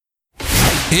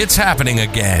It's happening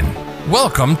again.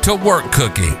 Welcome to Work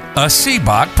Cookie, a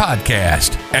CBOC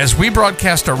podcast. As we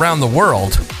broadcast around the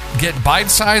world, get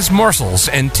bite-sized morsels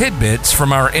and tidbits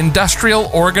from our industrial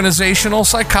organizational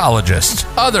psychologists,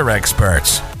 other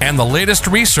experts, and the latest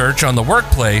research on the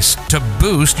workplace to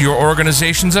boost your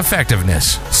organization's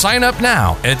effectiveness. Sign up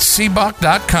now at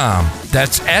cboc.com.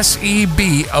 That's SEBOC.com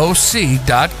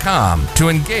to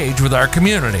engage with our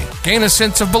community, gain a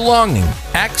sense of belonging,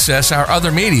 access our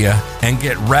other media, and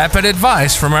get rapid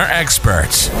advice from our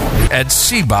experts at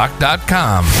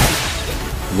cboc.com.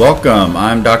 Welcome.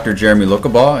 I'm Dr. Jeremy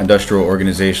Lokabaugh, industrial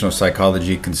organizational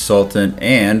psychology consultant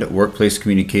and workplace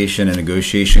communication and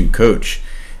negotiation coach.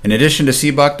 In addition to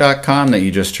cboc.com that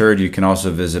you just heard, you can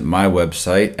also visit my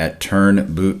website at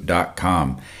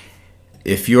turnboot.com.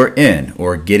 If you're in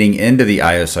or getting into the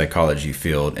IO psychology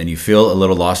field and you feel a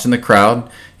little lost in the crowd,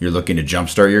 you're looking to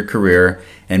jumpstart your career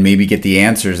and maybe get the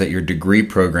answers that your degree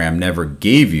program never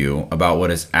gave you about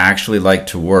what it's actually like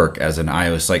to work as an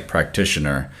IO psych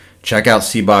practitioner, check out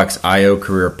CBOC's IO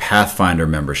Career Pathfinder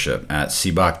membership at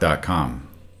cboc.com.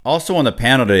 Also on the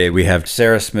panel today, we have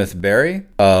Sarah Smith-Berry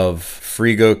of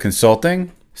Frigo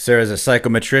Consulting. Sarah's a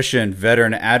psychometrician,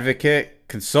 veteran advocate,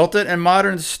 consultant, and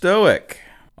modern stoic.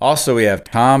 Also, we have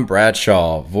Tom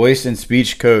Bradshaw, voice and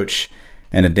speech coach,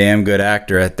 and a damn good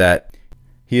actor at that.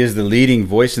 He is the leading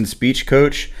voice and speech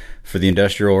coach for the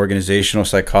industrial organizational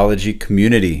psychology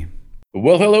community.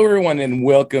 Well, hello, everyone, and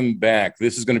welcome back.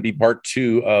 This is going to be part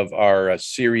 2 of our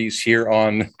series here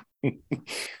on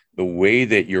the way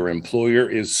that your employer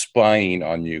is spying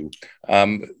on you.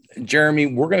 Jeremy,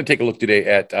 we're going to take a look today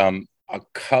at a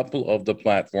couple of the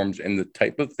platforms and the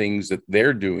type of things that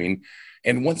they're doing.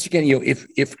 And once again,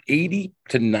 if 80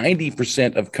 to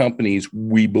 90% of companies,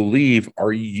 we believe,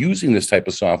 are using this type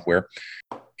of software,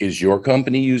 is your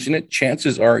company using it?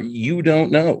 Chances are you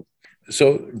don't know.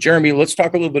 So, Jeremy, let's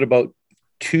talk a little bit about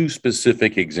 2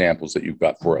 specific examples that you've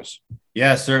got for us.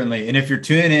 Yeah, certainly. And if you're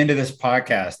tuning into this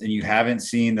podcast and you haven't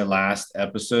seen the last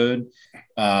episode,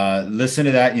 listen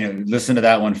to that. Listen to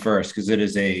that one first, because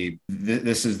this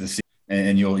is the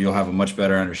and you'll have a much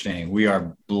better understanding. We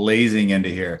are blazing into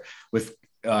here with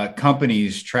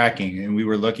companies tracking, and we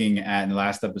were looking at in the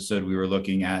last episode. We were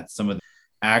looking at some of the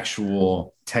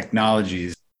actual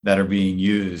technologies that are being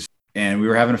used, and we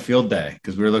were having a field day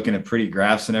because we were looking at pretty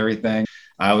graphs and everything.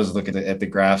 I was looking at the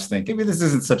graphs thinking, maybe this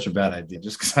isn't such a bad idea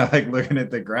just because I like looking at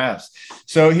the graphs.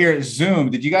 So here,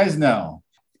 Zoom, did you guys know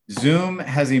Zoom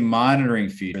has a monitoring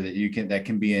feature that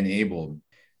can be enabled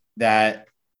that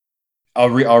I'll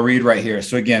read right here.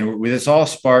 So again, this all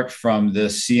sparked from the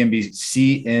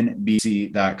CNBC.com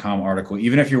article.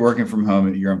 Even if you're working from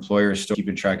home, your employer is still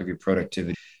keeping track of your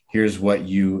productivity. Here's what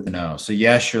you know. So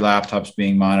yes, your laptop's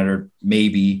being monitored.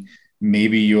 Maybe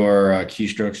your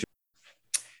keystrokes.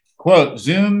 Quote,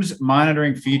 Zoom's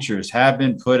monitoring features have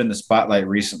been put in the spotlight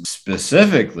recently.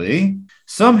 Specifically,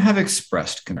 some have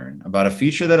expressed concern about a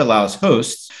feature that allows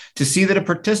hosts to see that a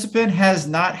participant has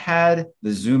not had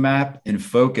the Zoom app in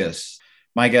focus.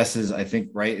 My guess is, I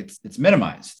think, right, it's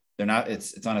minimized.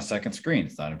 It's on a second screen.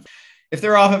 It's not. If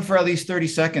they're off it for at least 30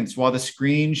 seconds while the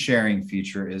screen sharing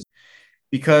feature is,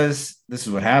 because this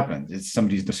is what happens. It's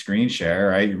somebody's the screen share,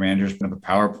 right? Your manager's putting up a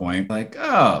PowerPoint, like,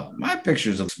 oh, my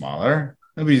picture's a little smaller.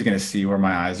 Nobody's going to see where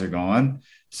my eyes are going.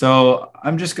 So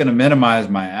I'm just going to minimize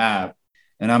my app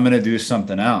and I'm going to do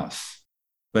something else.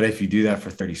 But if you do that for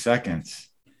 30 seconds,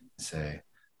 say,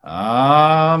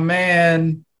 oh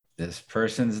man, this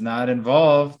person's not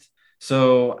involved.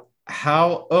 So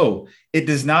it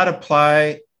does not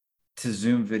apply to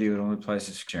Zoom video. It only applies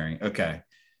to sharing. Okay.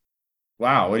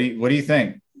 Wow. What do you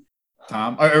think?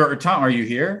 Tom, or Tom, are you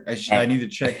here? I need to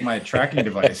check my tracking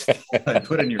device I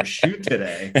put in your shoe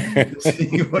today to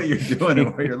see what you're doing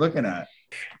and what you're looking at.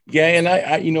 Yeah, and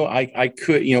I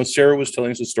could, Sarah was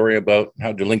telling us a story about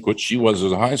how delinquent she was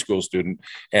as a high school student,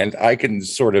 and I can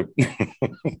sort of,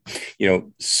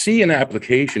 see an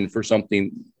application for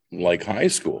something like high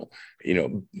school,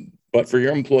 but for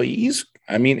your employees,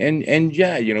 I mean, and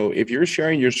yeah, if you're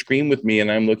sharing your screen with me and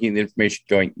I'm looking at the information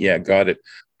going, yeah, got it.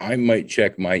 I might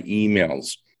check my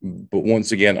emails, but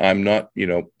once again, I'm not,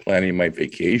 planning my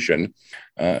vacation.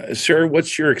 Sarah,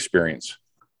 what's your experience?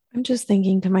 I'm just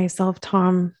thinking to myself,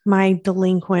 Tom, my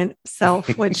delinquent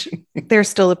self, which there's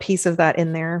still a piece of that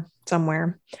in there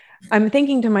somewhere. I'm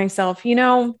thinking to myself,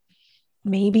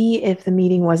 maybe if the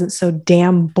meeting wasn't so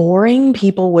damn boring,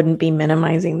 people wouldn't be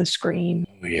minimizing the screen.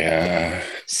 Yeah.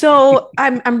 So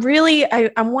I'm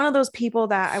one of those people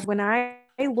that when I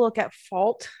look at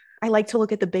fault, I like to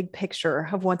look at the big picture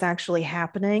of what's actually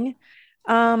happening.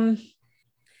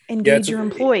 engage your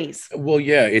employees. Well,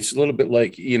 yeah, it's a little bit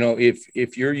like,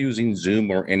 if you're using Zoom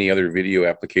or any other video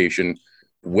application,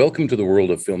 welcome to the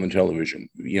world of film and television.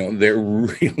 There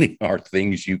really are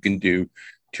things you can do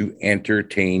to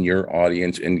entertain your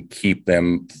audience and keep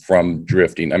them from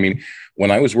drifting. I mean,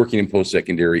 when I was working in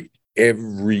post-secondary,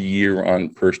 every year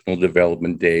on personal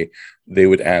development day, they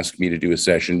would ask me to do a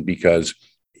session because,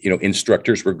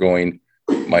 instructors were going,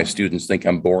 my students think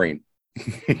I'm boring.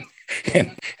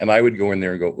 And I would go in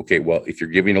there and go, okay, well, if you're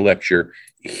giving a lecture,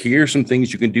 here's some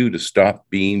things you can do to stop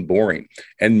being boring.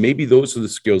 And maybe those are the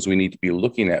skills we need to be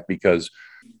looking at, because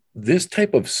this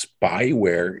type of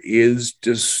spyware is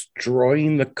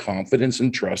destroying the confidence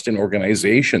and trust in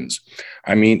organizations.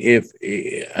 I mean,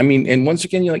 and once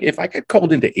again, if I got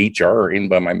called into HR or in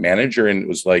by my manager and it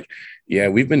was like, yeah,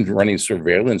 we've been running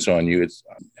surveillance on you.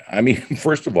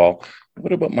 First of all,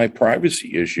 what about my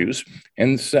privacy issues?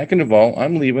 And second of all,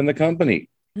 I'm leaving the company.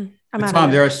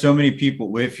 Tom, there are so many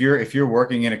people. If you're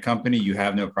working in a company, you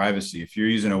have no privacy. If you're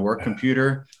using a work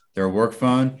computer, their work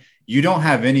phone, you don't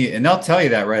have any, and they'll tell you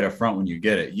that right up front when you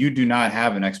get it. You do not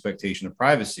have an expectation of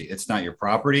privacy. It's not your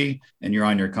property, and you're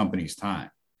on your company's time.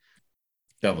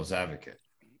 Devil's advocate.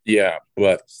 Yeah,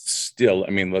 but still,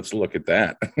 let's look at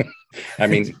that. I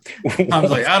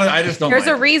was like, I just don't. There's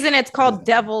a reason it's called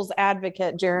devil's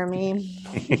advocate, Jeremy.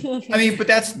 But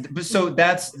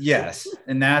that's yes,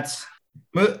 and that's,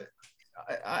 but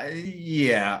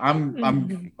I'm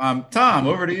Tom.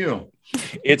 Over to you.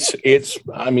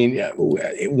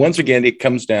 Once again, it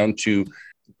comes down to,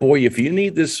 boy, if you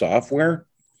need this software,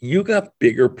 you got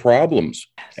bigger problems.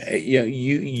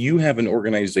 You have an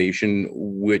organization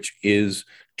which is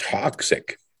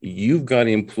toxic. You've got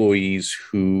employees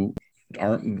who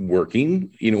aren't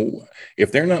working.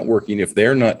 If they're not working, if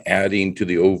they're not adding to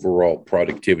the overall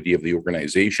productivity of the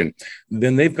organization,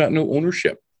 then they've got no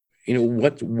ownership.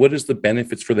 What is the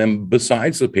benefits for them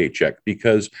besides the paycheck?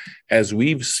 Because as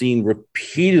we've seen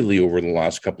repeatedly over the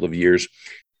last couple of years,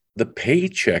 the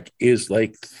paycheck is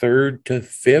like third to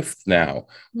fifth now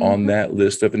on that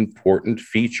list of important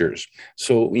features.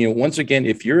 So, once again,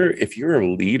 if you're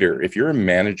a leader, if you're a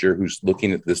manager who's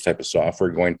looking at this type of software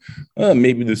going, oh,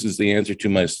 maybe this is the answer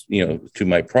to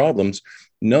my problems.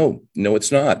 No,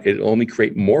 it's not. It'll only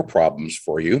create more problems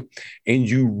for you. And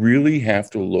you really have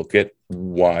to look at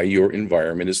why your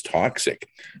environment is toxic.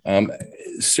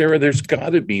 Sarah, there's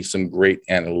got to be some great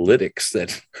analytics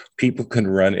that people can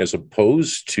run as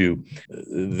opposed to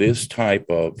this type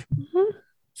of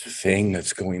thing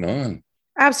that's going on.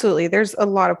 Absolutely. There's a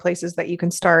lot of places that you can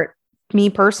start.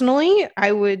 Me personally,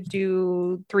 I would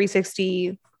do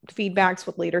 360 feedbacks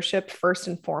with leadership first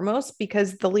and foremost,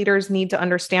 because the leaders need to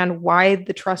understand why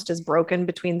the trust is broken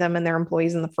between them and their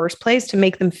employees in the first place to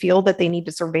make them feel that they need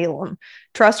to surveil them.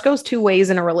 Trust goes two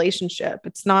ways in a relationship.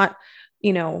 It's not,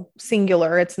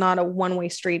 singular. It's not a one-way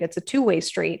street. It's a two-way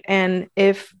street. And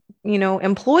if,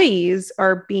 employees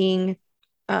are being,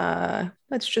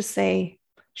 let's just say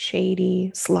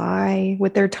shady, sly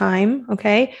with their time,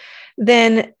 okay,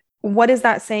 then what is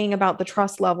that saying about the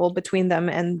trust level between them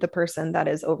and the person that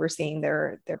is overseeing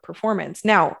their performance?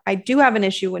 Now, I do have an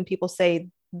issue when people say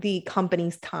the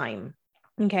company's time.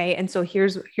 Okay. And so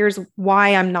here's why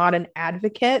I'm not an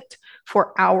advocate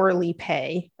for hourly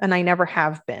pay. And I never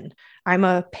have been. I'm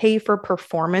a pay for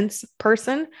performance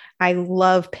person. I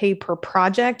love pay per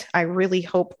project. I really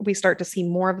hope we start to see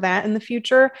more of that in the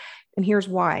future. And here's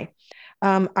why.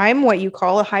 I'm what you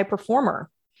call a high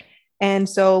performer. And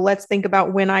so let's think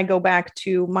about when I go back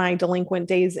to my delinquent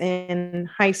days in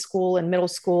high school and middle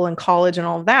school and college and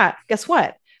all of that. Guess what?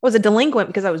 I was a delinquent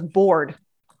because I was bored,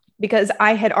 because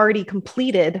I had already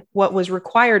completed what was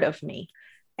required of me.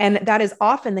 And that is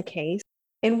often the case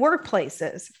in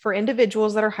workplaces for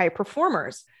individuals that are high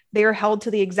performers. They are held to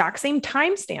the exact same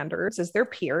time standards as their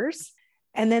peers.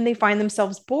 And then they find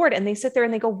themselves bored and they sit there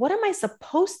and they go, what am I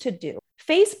supposed to do?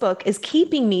 Facebook is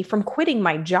keeping me from quitting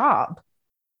my job.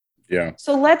 Yeah.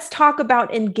 So let's talk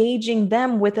about engaging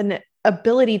them with an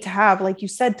ability to have, like you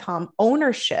said, Tom,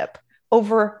 ownership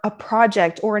over a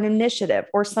project or an initiative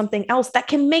or something else that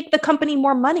can make the company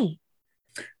more money.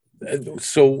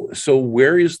 So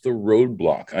where is the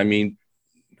roadblock?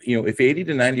 If 80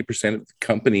 to 90% of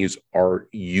companies are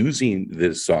using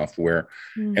this software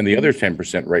and the other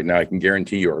 10% right now, I can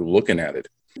guarantee you are looking at it.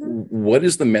 What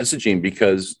is the messaging?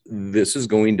 Because this is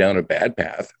going down a bad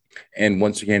path. And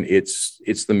once again, it's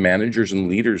the managers and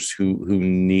leaders who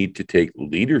need to take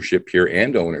leadership here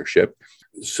and ownership.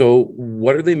 So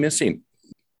what are they missing?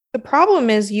 The problem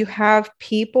is you have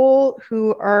people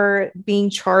who are being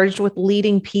charged with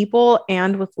leading people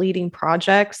and with leading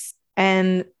projects,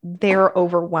 and they're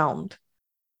overwhelmed.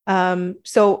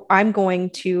 So I'm going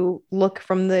to look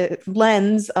from the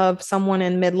lens of someone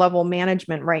in mid-level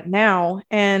management right now,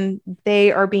 and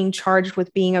they are being charged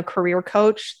with being a career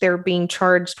coach. They're being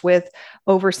charged with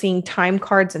overseeing time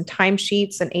cards and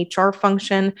timesheets and HR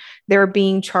function. They're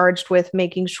being charged with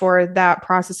making sure that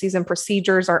processes and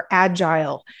procedures are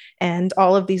agile, and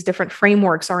all of these different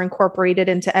frameworks are incorporated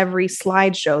into every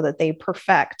slideshow that they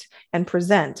perfect and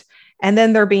present. And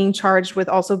then they're being charged with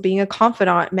also being a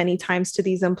confidant many times to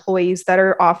these employees that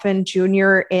are often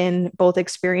junior in both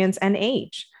experience and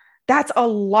age. That's a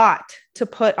lot to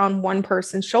put on one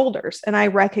person's shoulders. And I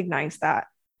recognize that.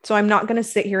 So I'm not going to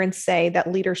sit here and say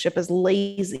that leadership is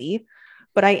lazy,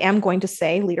 but I am going to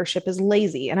say leadership is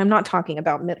lazy. And I'm not talking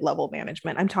about mid-level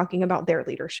management. I'm talking about their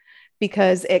leadership,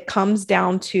 because it comes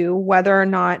down to whether or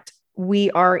not we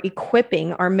are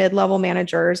equipping our mid-level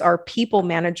managers, our people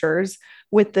managers,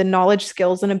 with the knowledge,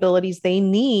 skills, and abilities they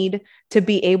need to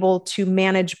be able to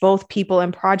manage both people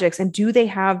and projects. And do they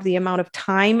have the amount of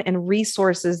time and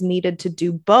resources needed to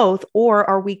do both? Or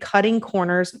are we cutting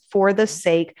corners for the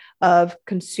sake of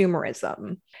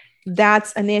consumerism?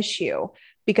 That's an issue,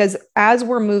 because as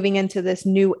we're moving into this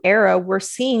new era, we're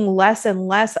seeing less and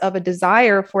less of a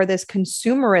desire for this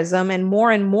consumerism and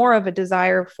more of a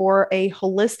desire for a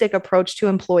holistic approach to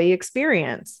employee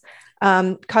experience.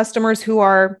 Employers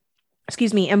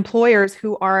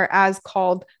who are as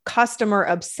called customer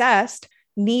obsessed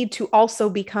need to also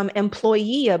become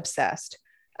employee obsessed.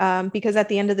 Because at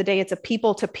the end of the day, it's a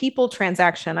people to people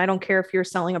transaction. I don't care if you're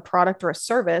selling a product or a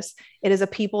service, it is a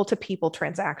people to people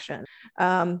transaction.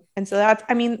 And so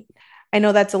I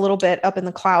know that's a little bit up in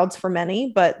the clouds for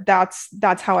many, but that's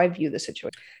how I view the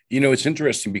situation. It's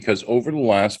interesting because over the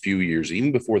last few years,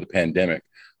 even before the pandemic,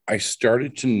 I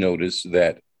started to notice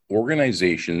that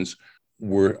organizations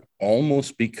were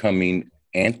almost becoming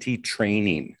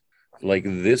anti-training. Like,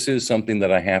 this is something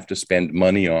that I have to spend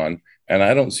money on, and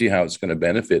I don't see how it's going to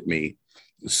benefit me.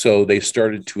 So they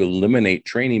started to eliminate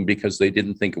training because they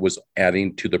didn't think it was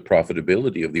adding to the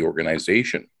profitability of the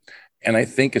organization. And I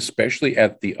think especially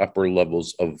at the upper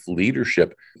levels of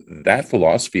leadership, that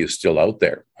philosophy is still out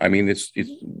there. I mean,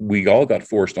 we all got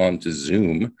forced onto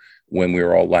Zoom when we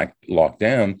were all locked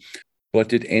down, but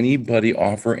did anybody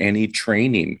offer any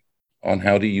training on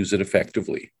how to use it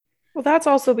effectively? Well, that's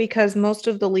also because most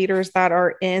of the leaders that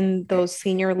are in those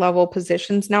senior level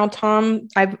positions now, Tom,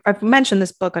 I've mentioned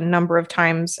this book a number of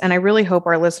times, and I really hope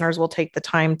our listeners will take the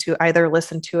time to either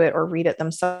listen to it or read it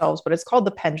themselves, but it's called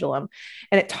The Pendulum.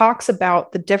 And it talks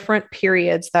about the different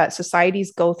periods that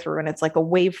societies go through, and it's like a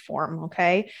waveform,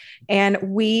 okay? And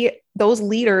those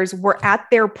leaders were at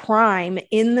their prime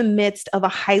in the midst of a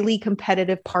highly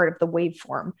competitive part of the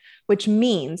waveform, which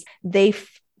means they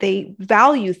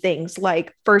value things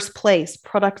like first place,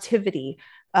 productivity,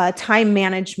 time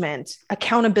management,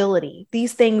 accountability.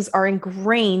 These things are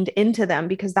ingrained into them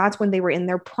because that's when they were in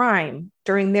their prime,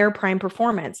 during their prime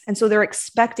performance. And so they're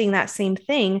expecting that same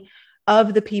thing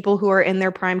of the people who are in their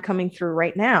prime coming through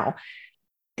right now.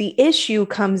 The issue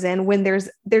comes in when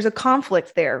there's a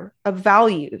conflict there of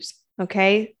values,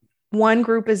 okay? One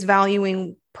group is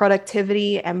valuing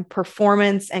productivity and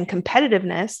performance and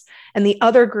competitiveness, and the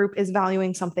other group is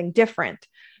valuing something different.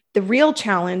 The real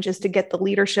challenge is to get the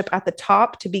leadership at the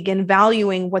top to begin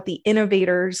valuing what the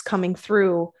innovators coming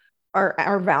through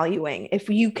are valuing. If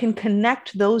you can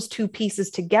connect those two pieces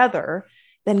together,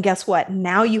 then guess what?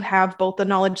 Now you have both the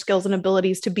knowledge, skills, and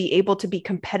abilities to be able to be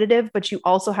competitive, but you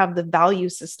also have the value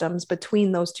systems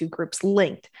between those two groups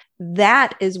linked.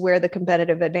 That is where the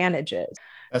competitive advantage is.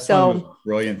 That's one of the most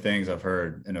brilliant things I've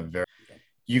heard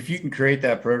if you can create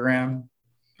that program,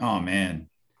 oh man,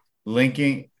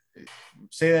 linking,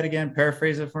 say that again,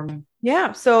 paraphrase it for me.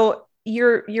 Yeah. So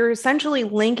you're essentially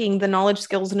linking the knowledge,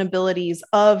 skills, and abilities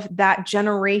of that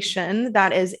generation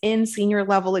that is in senior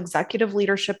level executive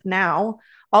leadership now,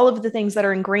 all of the things that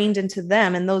are ingrained into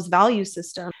them and those value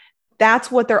systems.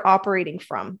 That's what they're operating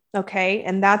from. Okay.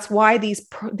 And that's why these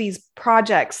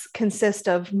projects consist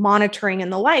of monitoring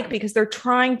and the like, because they're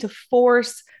trying to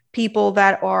force people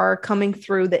that are coming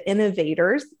through, the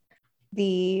innovators,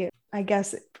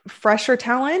 fresher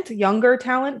talent, younger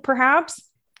talent, perhaps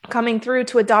coming through,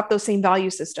 to adopt those same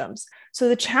value systems. So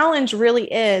the challenge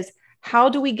really is, how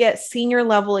do we get senior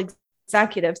level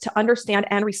executives to understand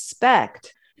and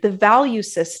respect the value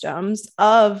systems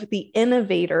of the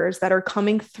innovators that are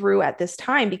coming through at this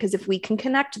time? Because if we can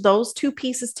connect those two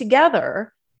pieces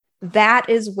together, that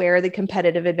is where the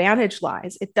competitive advantage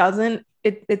lies.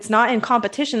 It's not in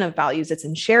competition of values, it's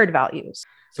in shared values.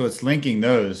 So it's linking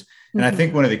those. And I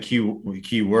think one of the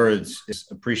key words is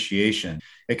appreciation.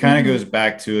 It kind of goes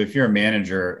back to, if you're a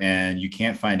manager and you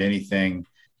can't find anything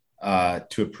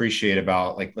to appreciate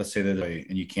about, like, let's say that,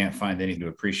 and you can't find anything to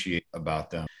appreciate about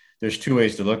them. There's two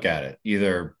ways to look at it.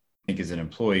 Either think as an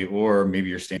employee, or maybe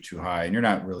you're staying too high and you're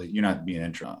not being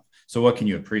interested. So what can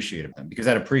you appreciate of them? Because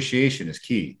that appreciation is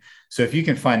key. So if you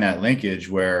can find that linkage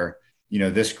where,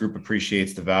 this group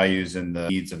appreciates the values and the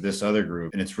needs of this other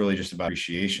group, and it's really just about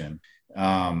appreciation,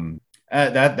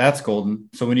 that's golden.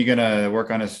 So when are you going to work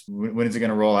on this? When is it going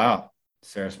to roll out,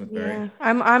 Sarah Smith-Berry?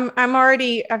 Yeah, I'm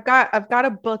already, I've got a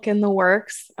book in the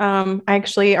works. I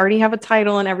actually already have a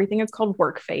title and everything. It's called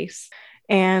Workface,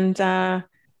 and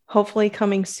hopefully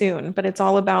coming soon, but it's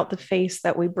all about the face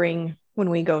that we bring when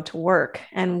we go to work.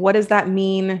 And what does that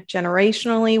mean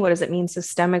generationally? What does it mean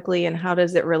systemically? And how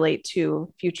does it relate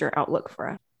to future outlook for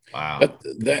us? Wow.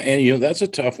 That's a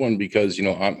tough one because,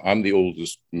 I'm the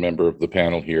oldest member of the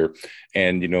panel here.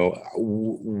 And,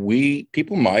 we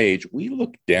people my age, we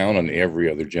look down on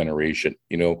every other generation.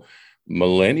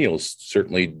 Millennials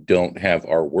certainly don't have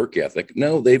our work ethic.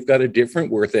 No, they've got a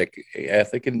different work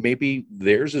ethic, and maybe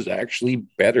theirs is actually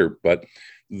better. But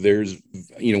there's,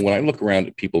 when I look around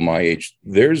at people my age,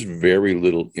 there's very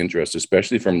little interest,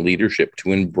 especially from leadership,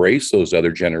 to embrace those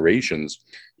other generations.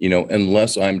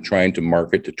 Unless I'm trying to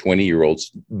market to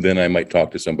 20-year-olds, then I might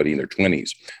talk to somebody in their 20s.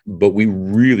 But we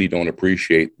really don't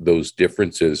appreciate those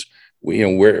differences. We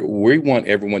want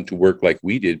everyone to work like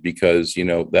we did because,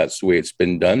 that's the way it's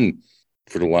been done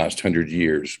for the last 100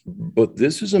 years. But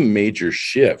this is a major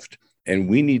shift, and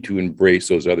we need to embrace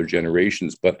those other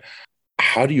generations. But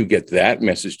how do you get that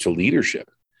message to leadership?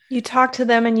 You talk to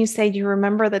them and you say, do you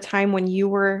remember the time when you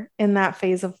were in that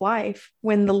phase of life,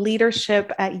 when the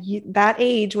leadership at that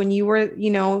age, when you were,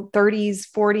 30s,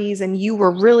 40s, and you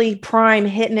were really prime,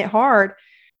 hitting it hard?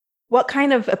 What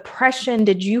kind of oppression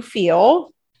did you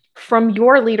feel from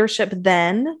your leadership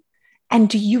then? And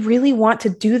do you really want to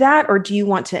do that? Or do you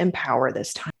want to empower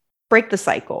this time? Break the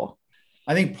cycle.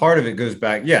 I think part of it goes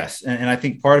back. Yes. And I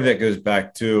think part of it goes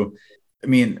back to,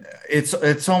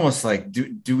 it's almost like,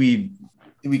 do we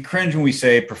cringe when we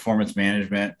say performance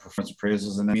management, performance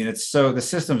appraisals? And it's so, the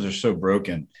systems are so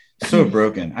broken.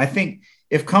 I think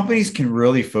if companies can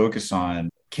really focus on,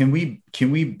 can we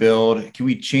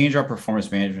change our performance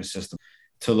management system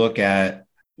to look at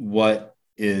what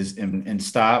is and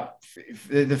stop.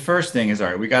 The first thing is, all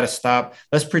right, we got to stop.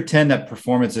 Let's pretend that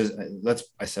performance is, let's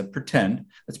pretend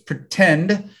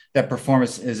that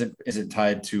performance isn't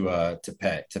tied to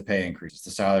pay increases,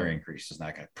 to salary increases.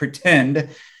 Not going to pretend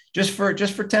just for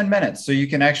 10 minutes. So you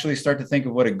can actually start to think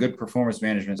of what a good performance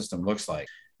management system looks like.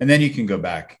 And then you can go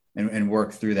back and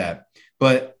work through that.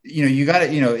 But, you got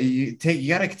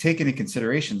to take into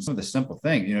consideration some of the simple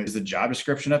things. Is the job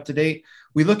description up to date?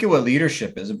 We look at what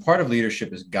leadership is, and part of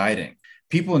leadership is guiding.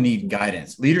 People need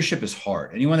guidance. Leadership is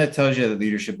hard. Anyone that tells you that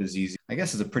leadership is easy, I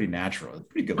guess, is a pretty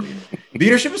good leader.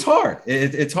 Leadership is hard.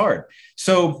 It's hard.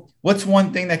 So what's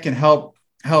one thing that can help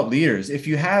leaders? If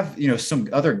you have, some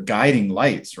other guiding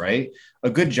lights, right? A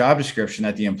good job description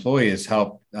that the employees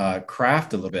help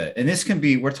craft a little bit. And this can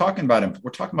be, we're talking about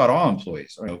all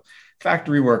employees,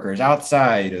 factory workers,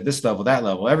 outside, this level, that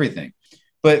level, everything.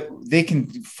 But they can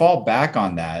fall back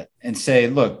on that and say,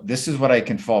 look, this is what I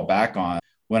can fall back on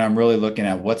when I'm really looking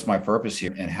at what's my purpose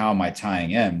here and how am I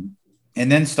tying in,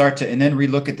 and then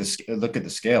relook at the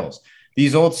scales.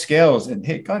 These old scales, and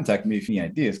hey, contact me if you need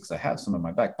ideas, because I have some in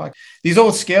my back pocket. These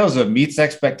old scales of meets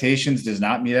expectations, does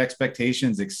not meet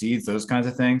expectations, exceeds, those kinds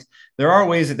of things. There are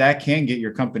ways that can get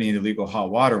your company into legal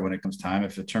hot water when it comes time.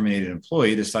 If a terminated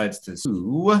employee decides to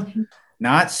sue,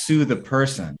 not sue the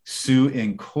person, sue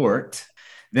in court,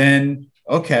 then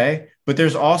okay. But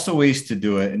there's also ways to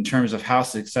do it in terms of how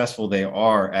successful they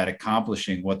are at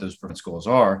accomplishing what those performance goals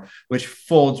are, which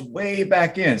folds way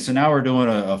back in. So now we're doing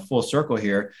a full circle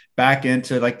here back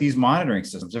into like these monitoring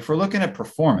systems. If we're looking at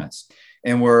performance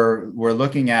and we're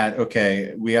looking at,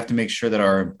 okay, we have to make sure that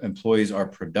our employees are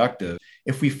productive.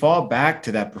 If we fall back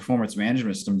to that performance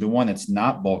management system, the one that's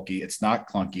not bulky, it's not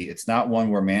clunky, it's not one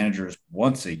where managers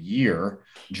once a year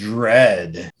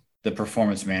dread the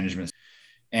performance management system,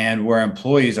 and where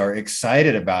employees are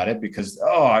excited about it because,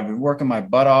 I've been working my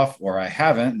butt off, or I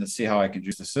haven't, let's see how I can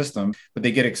use the system. But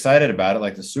they get excited about it,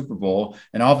 like the Super Bowl,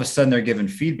 and all of a sudden they're given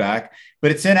feedback,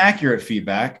 but it's inaccurate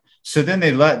feedback. So then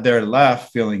they're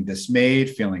left feeling dismayed,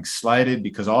 feeling slighted,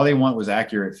 because all they want was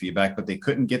accurate feedback, but they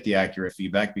couldn't get the accurate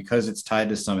feedback because it's tied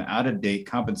to some out-of-date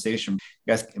compensation.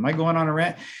 Guys, am I going on a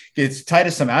rant? It's tied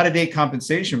to some out-of-date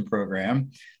compensation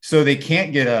program. So they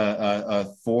can't get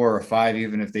a 4 or 5,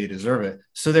 even if they deserve it.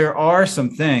 So there are some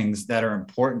things that are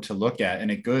important to look at, and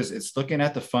it's looking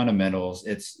at the fundamentals.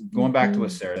 It's going back to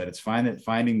what Sarah said. It's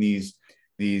finding these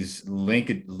links.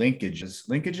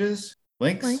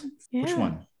 Yeah. Which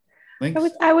one?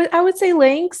 Links? I would say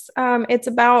links. It's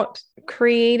about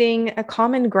creating a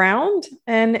common ground,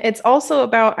 and it's also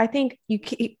about, I think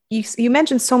you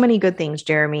mentioned so many good things,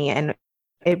 Jeremy, and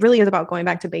it really is about going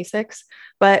back to basics.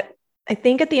 But I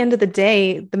think at the end of the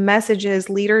day, the message is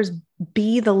leaders,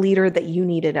 be the leader that you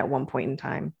needed at one point in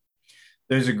time.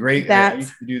 There's a great, that's I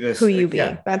used to do this, who you be.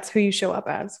 Yeah. That's who you show up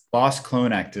as. Boss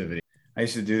clone activity. I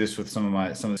used to do this with some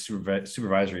of the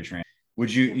supervisory training.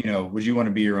 Would you want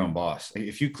to be your own boss?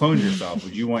 If you cloned yourself,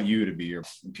 would you want you to be your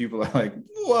people are like,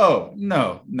 whoa,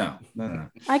 no.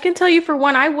 I can tell you for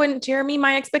one, I wouldn't, Jeremy,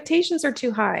 my expectations are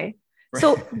too high.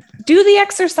 So do the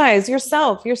exercise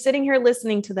yourself. You're sitting here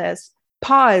listening to this.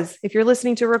 Pause. If you're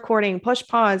listening to a recording, push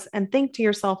pause and think to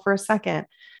yourself for a second,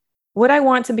 would I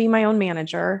want to be my own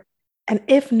manager? And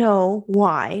if no,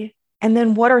 why? And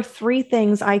then what are 3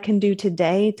 things I can do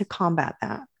today to combat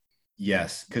that?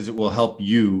 Yes, because it will help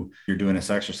you. You're doing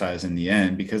this exercise in the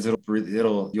end, because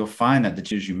you'll find that the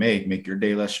changes you make your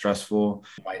day less stressful.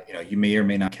 You may or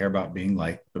may not care about being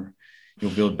liked.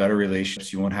 You'll build better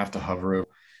relationships. You won't have to hover.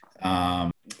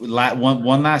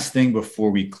 One last thing before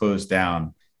we close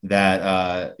down,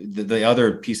 that the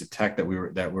other piece of tech that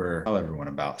we're tell everyone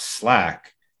about,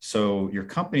 Slack. So your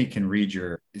company can read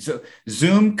so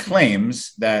Zoom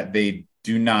claims that they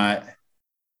do not.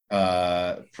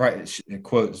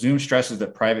 Quote, Zoom stresses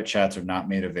that private chats are not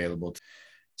made available.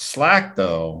 Slack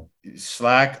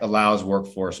allows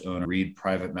workforce owners to read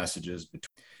private messages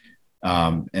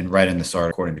and write in this article,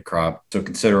 according to Crop. So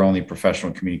consider only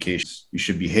professional communications. You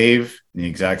should behave in the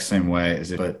exact same way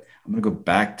as it. But I'm going to go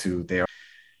back to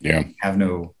have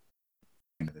no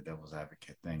the devil's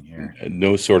advocate thing here.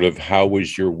 No sort of how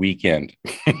was your weekend?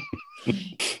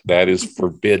 That is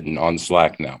forbidden on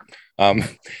Slack now. And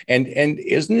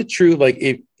isn't it true? Like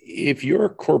if you're a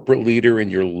corporate leader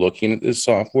and you're looking at this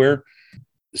software,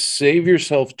 save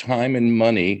yourself time and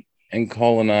money and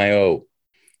call an IO.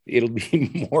 It'll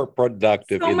be more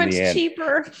productive. So much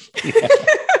cheaper.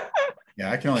 Yeah,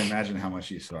 I can only imagine how much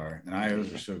these are. And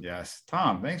IOs are so yes.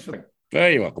 Tom, thanks for that. Oh,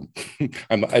 you're welcome.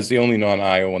 As the only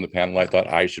non-IO on the panel, I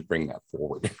thought I should bring that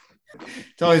forward.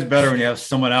 It's always better when you have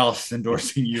someone else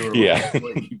endorsing you or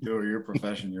what you do or your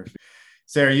profession.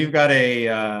 Sarah, you've got a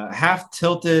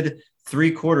half-tilted,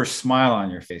 3/4 smile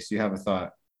on your face. Do you have a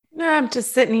thought? No, I'm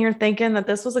just sitting here thinking that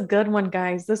this was a good one,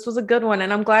 guys. This was a good one.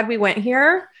 And I'm glad we went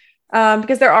here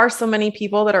because there are so many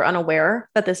people that are unaware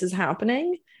that this is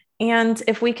happening. And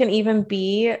if we can even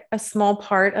be a small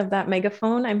part of that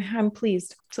megaphone, I'm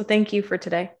pleased. So thank you for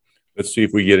today. Let's see if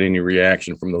we get any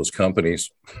reaction from those companies.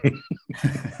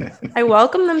 I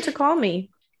welcome them to call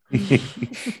me.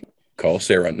 Call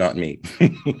Sarah, not me.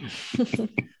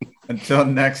 Until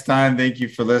next time, thank you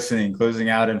for listening. Closing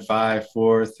out in 5,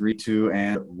 4, 3, 2,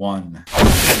 and 1.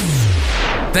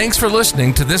 Thanks for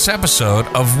listening to this episode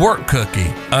of Work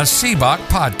Cookie, a CBOC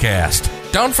podcast.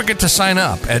 Don't forget to sign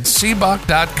up at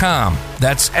cboc.com.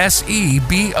 That's SEBOC.com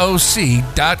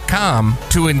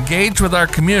to engage with our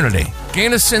community,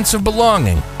 gain a sense of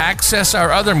belonging, access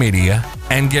our other media,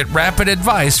 and get rapid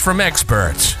advice from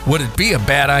experts. Would it be a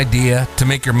bad idea to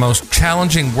make your most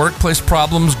challenging workplace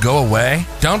problems go away?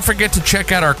 Don't forget to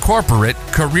check out our corporate,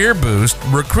 career boost,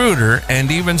 recruiter,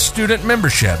 and even student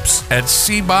memberships at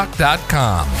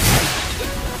cboc.com.